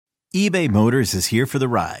eBay Motors is here for the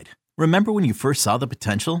ride. Remember when you first saw the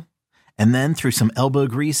potential? And then through some elbow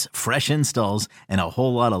grease, fresh installs, and a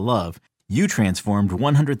whole lot of love, you transformed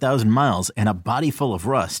 100,000 miles and a body full of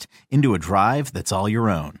rust into a drive that's all your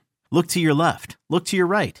own. Look to your left. Look to your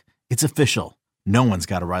right. It's official. No one's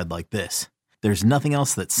got a ride like this. There's nothing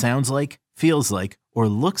else that sounds like, feels like, or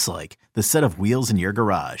looks like the set of wheels in your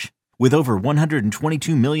garage. With over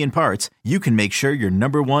 122 million parts, you can make sure your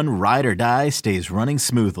number one ride or die stays running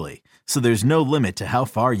smoothly. So there's no limit to how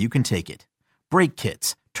far you can take it. Brake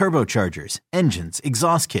kits, turbochargers, engines,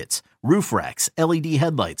 exhaust kits, roof racks, LED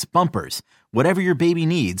headlights, bumpers, whatever your baby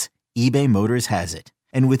needs, eBay Motors has it.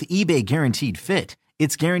 And with eBay Guaranteed Fit,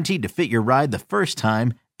 it's guaranteed to fit your ride the first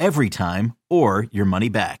time, every time, or your money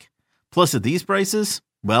back. Plus at these prices,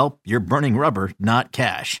 well, you're burning rubber, not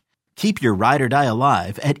cash. Keep your ride or die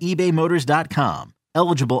alive at ebaymotors.com.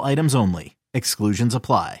 Eligible items only. Exclusions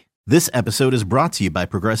apply. This episode is brought to you by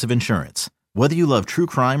Progressive Insurance. Whether you love true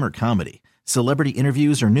crime or comedy, celebrity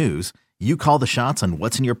interviews or news, you call the shots on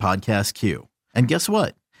what's in your podcast queue. And guess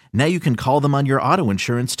what? Now you can call them on your auto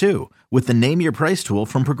insurance too with the Name Your Price tool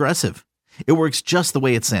from Progressive. It works just the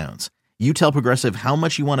way it sounds. You tell Progressive how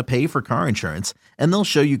much you want to pay for car insurance, and they'll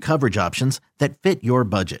show you coverage options that fit your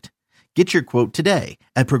budget. Get your quote today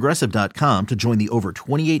at Progressive.com to join the over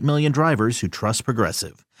 28 million drivers who trust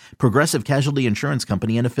Progressive. Progressive Casualty Insurance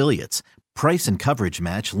Company and Affiliates. Price and coverage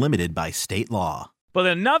match limited by state law. But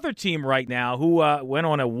another team right now who went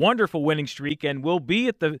on a wonderful winning streak and will be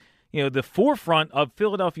at the forefront of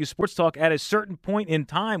Philadelphia sports talk at a certain point in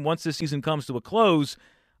time once this season comes to a close.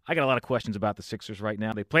 I got a lot of questions about the Sixers right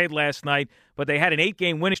now. They played last night, but they had an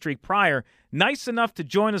 8-game winning streak prior. Nice enough to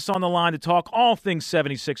join us on the line to talk all things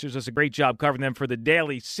 76ers. Does a great job covering them for the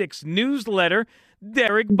Daily Six newsletter,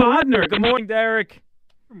 Derek Bodner. Good morning, Derek.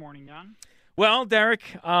 Good morning, John. Well, Derek,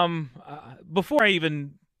 before I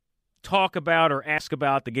even talk about or ask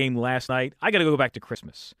about the game last night, I got to go back to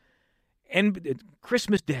Christmas. And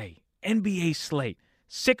Christmas Day, NBA slate.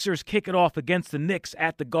 Sixers kick it off against the Knicks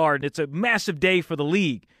at the Garden. It's a massive day for the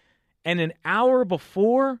league. And an hour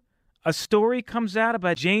before, a story comes out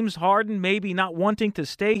about James Harden maybe not wanting to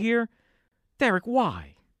stay here. Derek,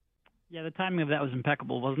 why? Yeah, the timing of that was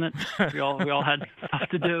impeccable, wasn't it? We all had stuff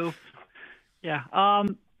to do. Yeah.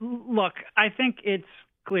 Look, I think it's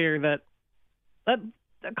clear that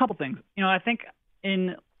a couple things. I think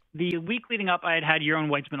in the week leading up, I had Yaron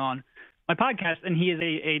Weitzman on my podcast, and he is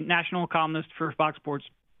a national columnist for Fox Sports.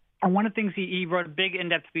 And one of the things he wrote a big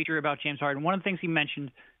in-depth feature about James Harden. One of the things he mentioned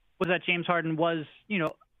was that James Harden was,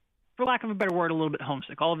 for lack of a better word, a little bit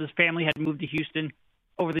homesick. All of his family had moved to Houston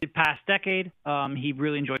over the past decade. He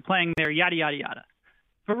really enjoyed playing there, yada, yada, yada.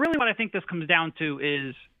 But really what I think this comes down to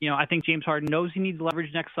is, I think James Harden knows he needs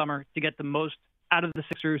leverage next summer to get the most out of the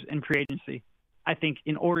Sixers in free agency. I think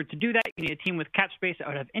in order to do that, you need a team with cap space that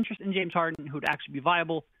would have interest in James Harden, who would actually be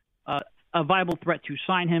viable, a viable threat to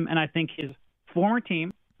sign him. And I think his former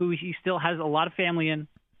team, who he still has a lot of family in,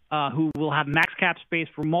 who will have max cap space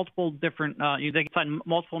for multiple different, they can sign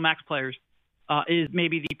multiple max players, is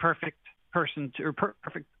maybe the perfect person or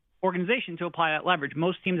perfect organization to apply that leverage.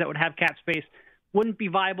 Most teams that would have cap space wouldn't be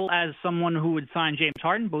viable as someone who would sign James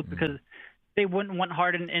Harden, both because they wouldn't want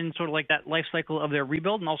Harden in sort of like that life cycle of their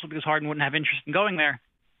rebuild, and also because Harden wouldn't have interest in going there.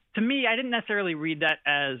 To me, I didn't necessarily read that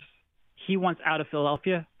as he wants out of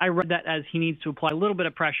Philadelphia. I read that as he needs to apply a little bit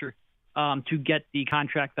of pressure to get the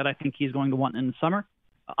contract that I think he's going to want in the summer.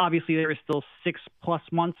 Obviously, there is still 6+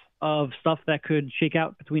 months of stuff that could shake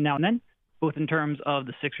out between now and then, both in terms of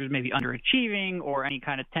the Sixers maybe underachieving or any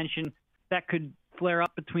kind of tension that could flare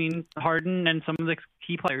up between Harden and some of the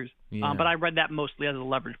key players. Yeah. But I read that mostly as a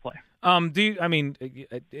leverage play.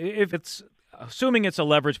 If it's assuming it's a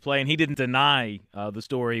leverage play, and he didn't deny the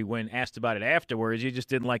story when asked about it afterwards, he just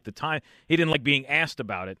didn't like the time. He didn't like being asked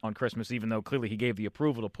about it on Christmas, even though clearly he gave the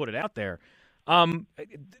approval to put it out there.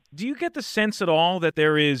 Do you get the sense at all that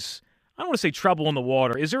there is, I don't want to say trouble in the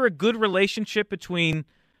water, is there a good relationship between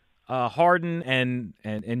Harden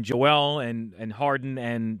and Joel and Harden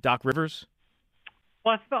and Doc Rivers?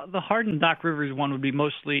 Well, I thought the Harden-Doc Rivers one would be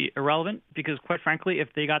mostly irrelevant because, quite frankly,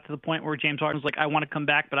 if they got to the point where James Harden was like, I want to come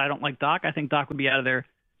back, but I don't like Doc, I think Doc would be out of there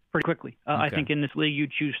pretty quickly. Okay. I think in this league you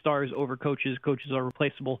choose stars over coaches. Coaches are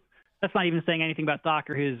replaceable. That's not even saying anything about Doc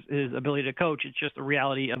or his ability to coach. It's just a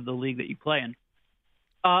reality of the league that you play in.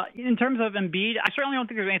 In terms of Embiid, I certainly don't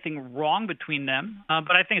think there's anything wrong between them,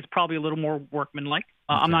 but I think it's probably a little more workmanlike.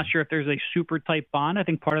 Okay. I'm not sure if there's a super tight bond. I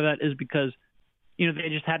think part of that is because they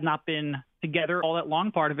just had not been together all that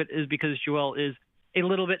long. Part of it is because Joel is a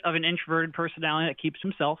little bit of an introverted personality that keeps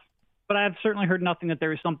himself. But I've certainly heard nothing that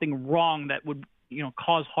there is something wrong that would,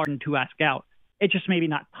 cause Harden to ask out. It's just maybe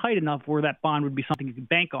not tight enough where that bond would be something you could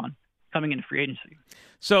bank on coming into free agency.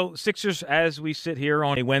 So Sixers, as we sit here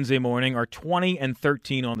on a Wednesday morning, are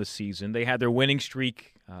 20-13 on the season. They had their winning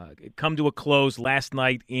streak come to a close last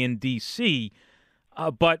night in D.C.,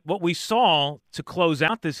 but what we saw to close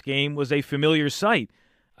out this game was a familiar sight.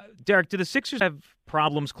 Derek, do the Sixers have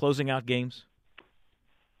problems closing out games?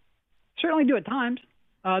 Certainly do at times.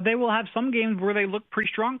 They will have some games where they look pretty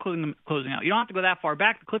strong closing out. You don't have to go that far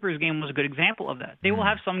back. The Clippers game was a good example of that. They will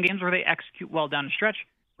have some games where they execute well down the stretch,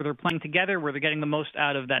 where they're playing together, where they're getting the most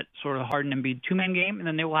out of that sort of Harden and Embiid two-man game, and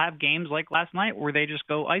then they will have games like last night where they just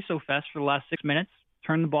go ISO fest for the last 6 minutes,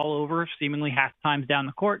 turn the ball over seemingly half times down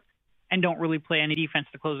the court, and don't really play any defense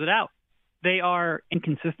to close it out. They are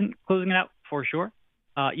inconsistent closing it out for sure.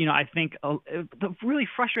 I think the really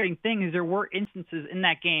frustrating thing is there were instances in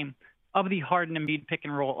that game of the Harden and Embiid pick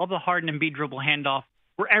and roll, of the Harden and Embiid dribble handoff,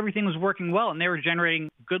 where everything was working well and they were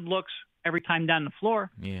generating good looks every time down the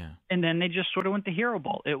floor. Yeah. And then they just sort of went to hero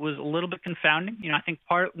ball. It was a little bit confounding. I think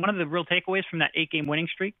one of the real takeaways from that 8-game winning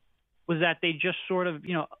streak was that they just sort of,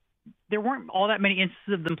 there weren't all that many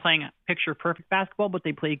instances of them playing picture perfect basketball, but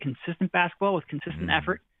they played consistent basketball with consistent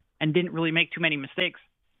effort and didn't really make too many mistakes.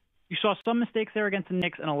 You saw some mistakes there against the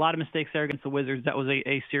Knicks and a lot of mistakes there against the Wizards. That was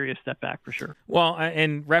a serious step back for sure. Well,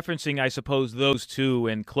 and referencing, I suppose, those two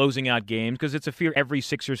and closing out games, because it's a fear every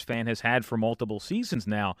Sixers fan has had for multiple seasons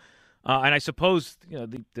now. And I suppose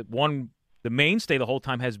the mainstay the whole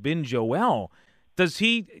time has been Joel.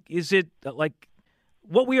 Is it like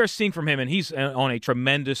what we are seeing from him, and he's on a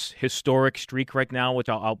tremendous historic streak right now, which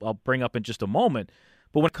I'll bring up in just a moment.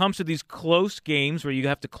 But when it comes to these close games where you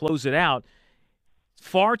have to close it out,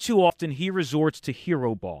 far too often he resorts to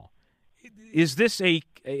hero ball. Is this a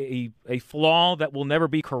flaw that will never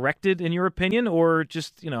be corrected, in your opinion, or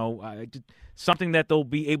just something that they'll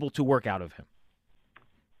be able to work out of him?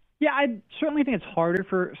 Yeah, I certainly think it's harder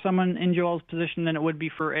for someone in Joel's position than it would be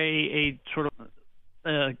for a sort of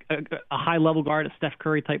a high-level guard, a Steph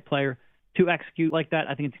Curry type player, to execute like that.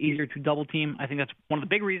 I think it's easier to double team. I think that's one of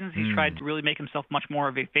the big reasons he's tried to really make himself much more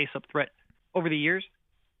of a face-up threat over the years.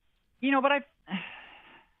 But I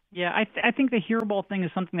think the hero ball thing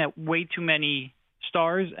is something that way too many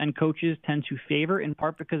stars and coaches tend to favor, in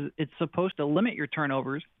part because it's supposed to limit your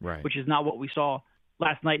turnovers, right, which is not what we saw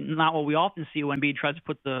last night, and not what we often see when Embiid tries to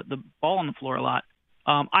put the ball on the floor a lot.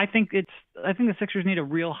 I think the Sixers need a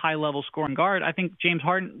real high-level scoring guard. I think James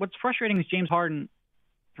Harden. What's frustrating is James Harden,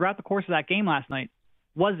 throughout the course of that game last night,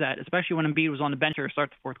 was that, especially when Embiid was on the bench to start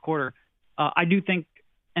the fourth quarter. I do think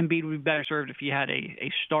Embiid would be better served if he had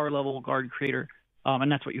a star-level guard creator,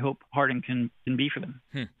 and that's what you hope Harden can be for them.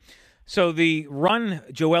 So the run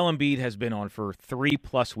Joel Embiid has been on for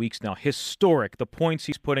 3+ weeks now, historic. The points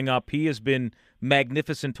he's putting up, he has been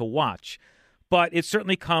magnificent to watch. But it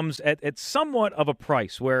certainly comes at somewhat of a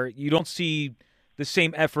price where you don't see the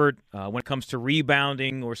same effort when it comes to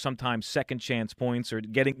rebounding or sometimes second chance points or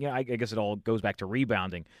getting, I guess it all goes back to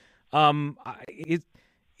rebounding.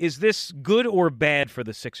 Is this good or bad for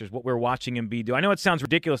the Sixers, what we're watching Embiid do? I know it sounds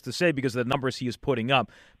ridiculous to say because of the numbers he is putting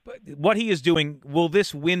up, but what he is doing, will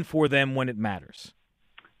this win for them when it matters?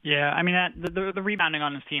 Yeah, I mean, the rebounding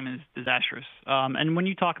on this team is disastrous. And when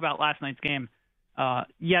you talk about last night's game,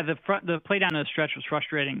 the play down the stretch was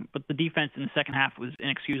frustrating, but the defense in the second half was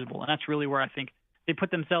inexcusable. And that's really where I think they put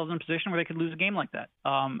themselves in a position where they could lose a game like that.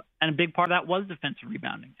 And a big part of that was defensive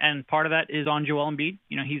rebounding. And part of that is on Joel Embiid.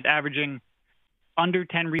 He's averaging under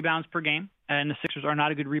 10 rebounds per game, and the Sixers are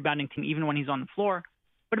not a good rebounding team even when he's on the floor.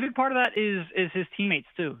 But a big part of that is his teammates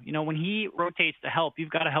too. When he rotates to help, you've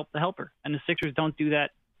got to help the helper, and the Sixers don't do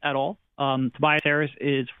that at all. Tobias Harris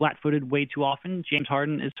is flat-footed way too often. James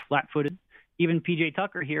Harden is flat-footed. Even P.J.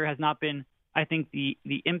 Tucker here has not been, I think, the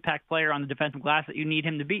impact player on the defensive glass that you need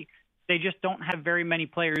him to be. They just don't have very many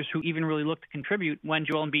players who even really look to contribute when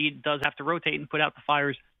Joel Embiid does have to rotate and put out the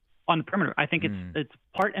fires on the perimeter. I think it's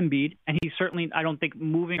part Embiid, and he's certainly, I don't think,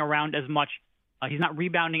 moving around as much. He's not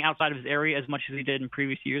rebounding outside of his area as much as he did in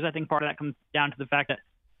previous years. I think part of that comes down to the fact that,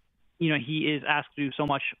 he is asked to do so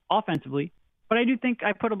much offensively. But I do think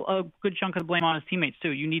I put a good chunk of the blame on his teammates,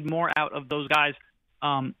 too. You need more out of those guys,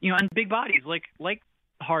 and big bodies like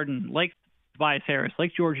Harden, like Tobias Harris,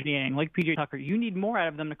 like George Niang, like P.J. Tucker. You need more out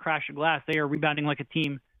of them to crash the glass. They are rebounding like a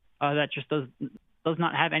team that just does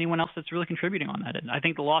not have anyone else that's really contributing on that end. I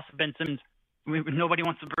think the loss of Ben Simmons, nobody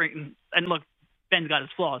wants to bring, and look, Ben's got his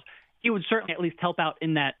flaws. He would certainly at least help out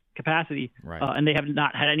in that capacity, right. And they have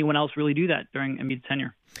not had anyone else really do that during Embiid's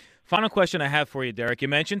tenure. Final question I have for you, Derek. You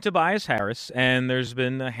mentioned Tobias Harris, and there's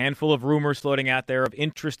been a handful of rumors floating out there of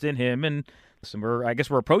interest in him. And listen, I guess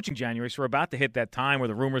we're approaching January, so we're about to hit that time where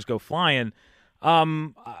the rumors go flying.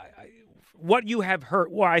 what you have heard,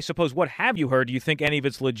 well, I suppose, what have you heard? Do you think any of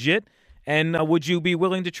it's legit? And would you be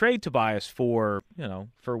willing to trade Tobias for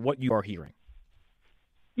what you are hearing?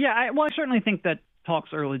 Yeah, I certainly think that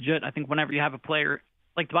talks are legit. I think whenever you have a player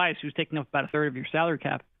like Tobias who's taking up about a third of your salary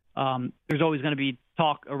cap, there's always going to be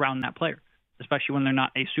talk around that player, especially when they're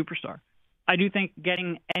not a superstar. I do think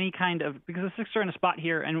getting any kind of – because the Sixers are in a spot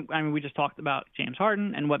here, and I mean we just talked about James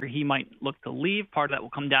Harden and whether he might look to leave. Part of that will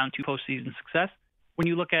come down to postseason success. When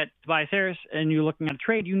you look at Tobias Harris and you're looking at a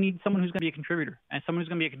trade, you need someone who's going to be a contributor, and someone who's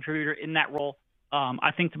going to be a contributor in that role.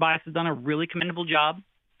 I think Tobias has done a really commendable job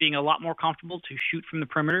being a lot more comfortable to shoot from the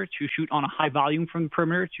perimeter, to shoot on a high volume from the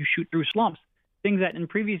perimeter, to shoot through slumps. Things that in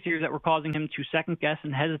previous years that were causing him to second guess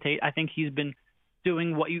and hesitate, I think he's been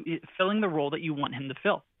doing filling the role that you want him to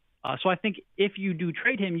fill. So I think if you do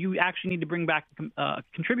trade him, you actually need to bring back a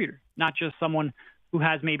contributor, not just someone who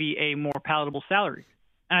has maybe a more palatable salary.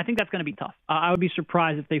 And I think that's going to be tough. I would be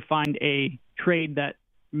surprised if they find a trade that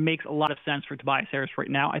makes a lot of sense for Tobias Harris right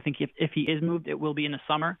now. I think if he is moved, it will be in the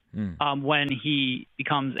summer when he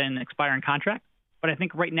becomes an expiring contract. But I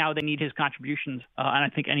think right now they need his contributions, and I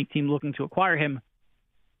think any team looking to acquire him,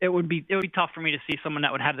 it would be tough for me to see someone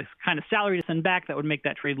that would have this kind of salary to send back that would make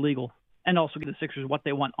that trade legal and also give the Sixers what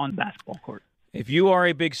they want on the basketball court. If you are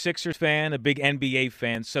a big Sixers fan, a big NBA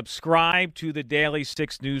fan, subscribe to the Daily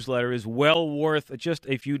Six newsletter. Is well worth just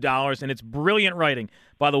a few dollars, and it's brilliant writing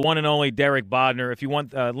by the one and only Derek Bodner. If you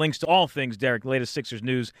want links to all things Derek, latest Sixers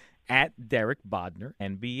news, at Derek Bodner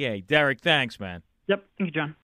NBA. Derek, thanks, man. Yep. Thank you, John.